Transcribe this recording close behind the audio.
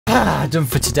Done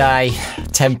for today.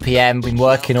 10 PM. Been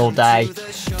working all day.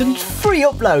 Done 3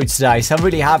 uploads today, so I'm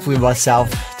really happy with myself.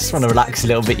 Just want to relax a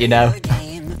little bit, you know.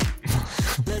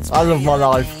 I love my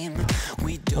life.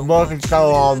 I'm working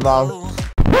so hard though.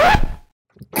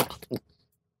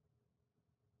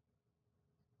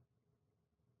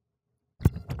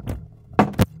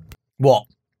 What?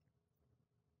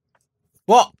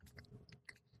 What?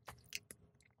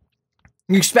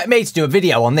 You expect me to do a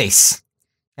video on this?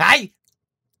 Hey?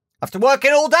 After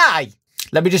working all day?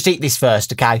 Let me just eat this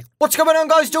first, okay? What's going on,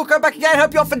 guys? Dawko back again.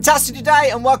 Hope you're fantastic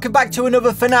today, and welcome back to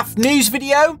another FNAF news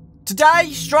video. Today,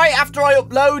 straight after I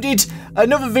uploaded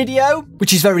another video,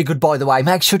 which is very good, by the way.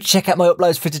 Make sure to check out my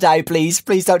uploads for today, please.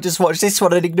 Please don't just watch this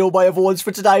one and ignore my other ones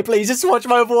for today, please. Just watch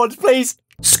my other ones, please.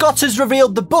 Scott has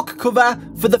revealed the book cover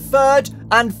for the 3rd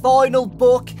and final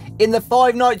book in the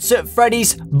Five Nights at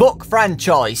Freddy's book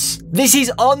franchise. This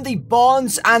is on the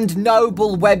Barnes &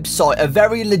 Noble website, a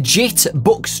very legit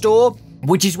bookstore,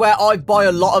 which is where I buy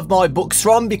a lot of my books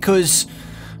from because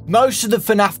most of the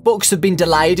FNAF books have been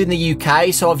delayed in the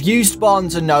UK, so I've used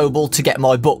Barnes & Noble to get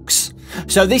my books.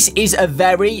 So this is a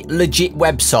very legit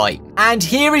website. And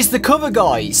here is the cover,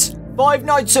 guys. Five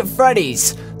Nights at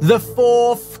Freddy's, The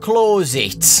Fourth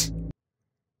Closet.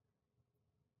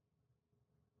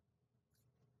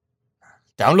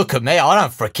 Don't look at me, I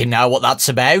don't freaking know what that's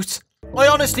about. I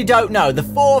honestly don't know. The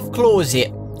Fourth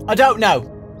Closet. I don't know.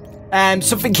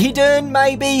 Something hidden,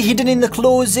 maybe? Hidden in the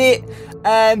closet.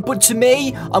 But to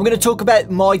me, I'm going to talk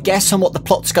about my guess on what the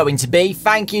plot's going to be.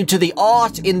 Thank you to the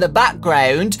art in the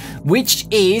background, which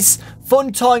is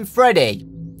Funtime Freddy.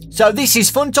 So this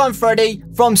is Funtime Freddy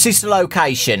from Sister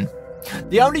Location.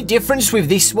 The only difference with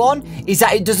this one is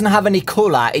that it doesn't have any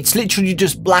colour. It's literally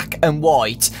just black and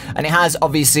white. And it has,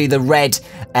 obviously, the red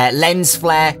lens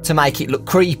flare to make it look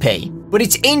creepy. But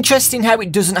it's interesting how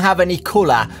it doesn't have any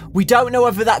colour. We don't know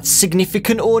whether that's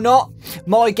significant or not.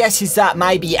 My guess is that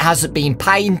maybe it hasn't been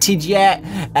painted yet.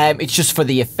 It's just for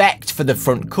the effect, for the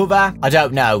front cover. I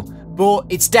don't know. But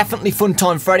it's definitely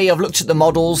Funtime Freddy. I've looked at the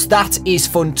models. That is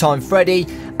Funtime Freddy,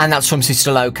 and that's from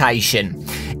Sister Location.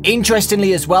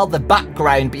 Interestingly as well, the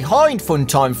background behind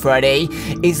Funtime Freddy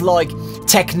is like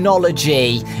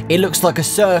technology. It looks like a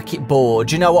circuit board,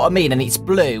 do you know what I mean? And it's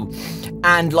blue.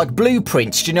 And like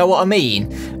blueprints, do you know what I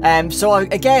mean?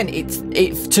 Again,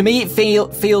 to me it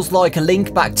feels like a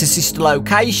link back to Sister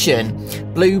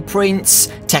Location. Blueprints,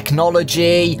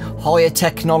 technology, higher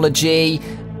technology,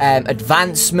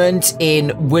 advancement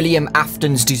in William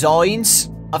Afton's designs.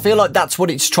 I feel like that's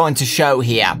what it's trying to show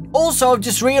here. Also, I've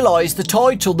just realised the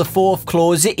title, The Fourth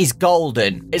Closet, is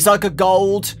golden. It's like a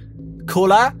gold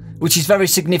colour, which is very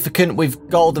significant with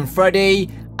Golden Freddy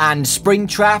and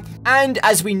Springtrap. And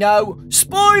as we know,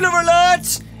 spoiler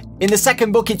alert! In the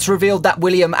second book, it's revealed that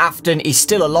William Afton is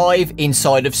still alive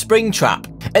inside of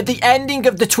Springtrap. At the ending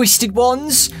of the Twisted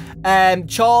Ones,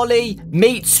 Charlie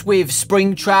meets with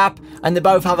Springtrap and they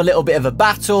both have a little bit of a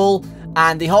battle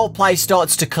and the whole place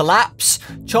starts to collapse.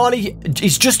 Charlie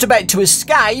is just about to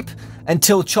escape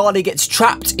until Charlie gets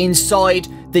trapped inside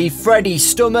the Freddy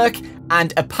stomach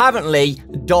and apparently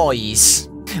dies.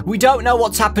 We don't know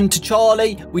what's happened to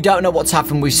Charlie. We don't know what's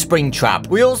happened with Springtrap.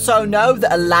 We also know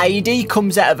that a lady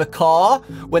comes out of a car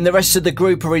when the rest of the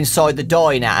group are inside the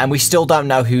diner, and we still don't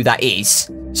know who that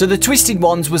is. So the Twisted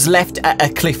Ones was left at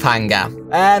a cliffhanger.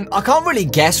 I can't really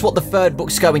guess what the 3rd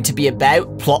book's going to be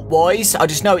about, plot-wise. I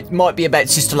just know it might be about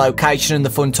Sister Location and the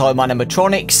Funtime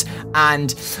animatronics.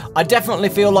 And I definitely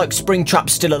feel like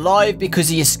Springtrap's still alive because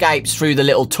he escapes through the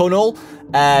little tunnel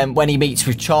when he meets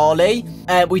with Charlie.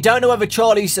 We don't know whether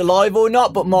Charlie's alive or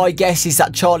not, but my guess is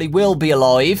that Charlie will be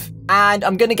alive. And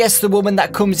I'm going to guess the woman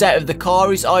that comes out of the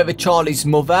car is either Charlie's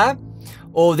mother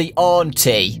or the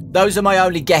auntie. Those are my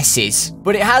only guesses.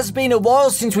 But it has been a while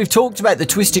since we've talked about the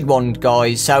Twisted One,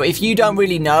 guys. So if you don't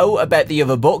really know about the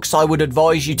other books, I would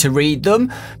advise you to read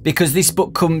them because this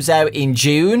book comes out in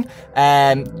June.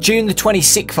 June the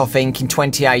 26th, I think, in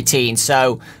 2018.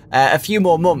 So a few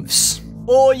more months.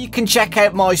 Or you can check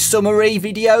out my summary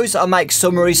videos. I make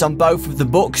summaries on both of the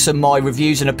books and my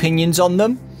reviews and opinions on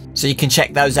them. So you can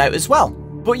check those out as well.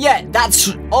 But yeah,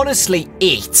 that's honestly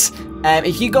it.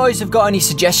 If you guys have got any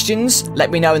suggestions,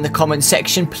 let me know in the comment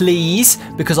section, please,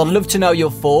 because I'd love to know your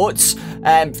thoughts.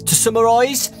 To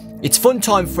summarise, it's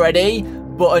Funtime Freddy,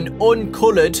 but an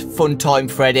uncoloured Funtime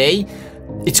Freddy.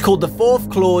 It's called The Fourth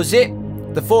Closet.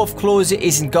 The Fourth Closet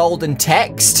is in golden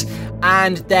text,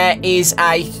 and there is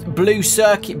a blue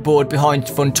circuit board behind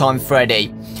Funtime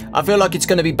Freddy. I feel like it's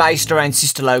going to be based around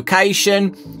Sister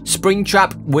Location.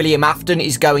 Springtrap, William Afton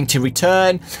is going to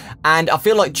return, And I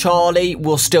feel like Charlie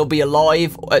will still be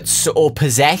alive or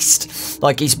possessed.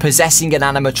 Like he's possessing an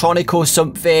animatronic or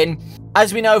something.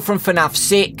 As we know from FNAF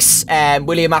 6,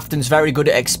 William Afton's very good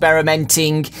at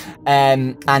experimenting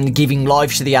and giving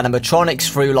life to the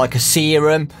animatronics through like a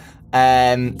serum.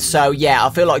 So yeah, I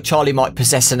feel like Charlie might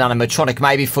possess an animatronic,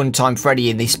 maybe Funtime Freddy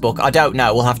in this book. I don't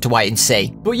know, we'll have to wait and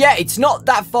see. But yeah, it's not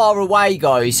that far away,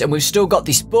 guys, and we've still got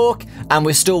this book, and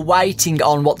we're still waiting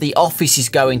on what the office is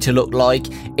going to look like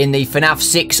in the FNAF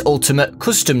 6 Ultimate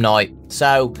Custom Night.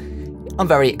 So I'm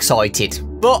very excited.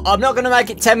 But I'm not going to make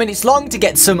it 10 minutes long to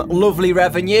get some lovely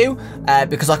revenue,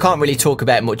 because I can't really talk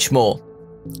about much more.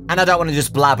 And I don't want to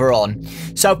just blabber on.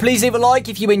 So please leave a like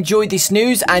if you enjoyed this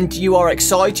news and you are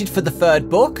excited for the third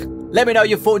book. Let me know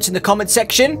your thoughts in the comment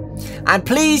section. And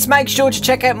please make sure to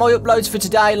check out my uploads for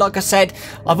today. Like I said,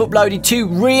 I've uploaded 2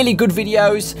 really good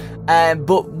videos.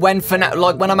 But when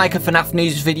I make a FNAF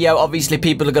news video, obviously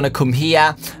people are going to come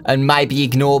here and maybe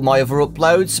ignore my other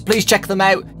uploads. So please check them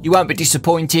out. You won't be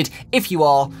disappointed. If you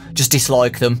are, just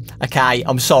dislike them. Okay,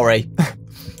 I'm sorry.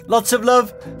 Lots of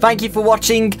love. Thank you for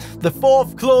watching. The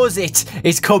 4th closet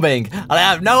is coming, and I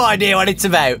have no idea what it's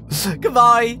about.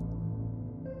 Goodbye.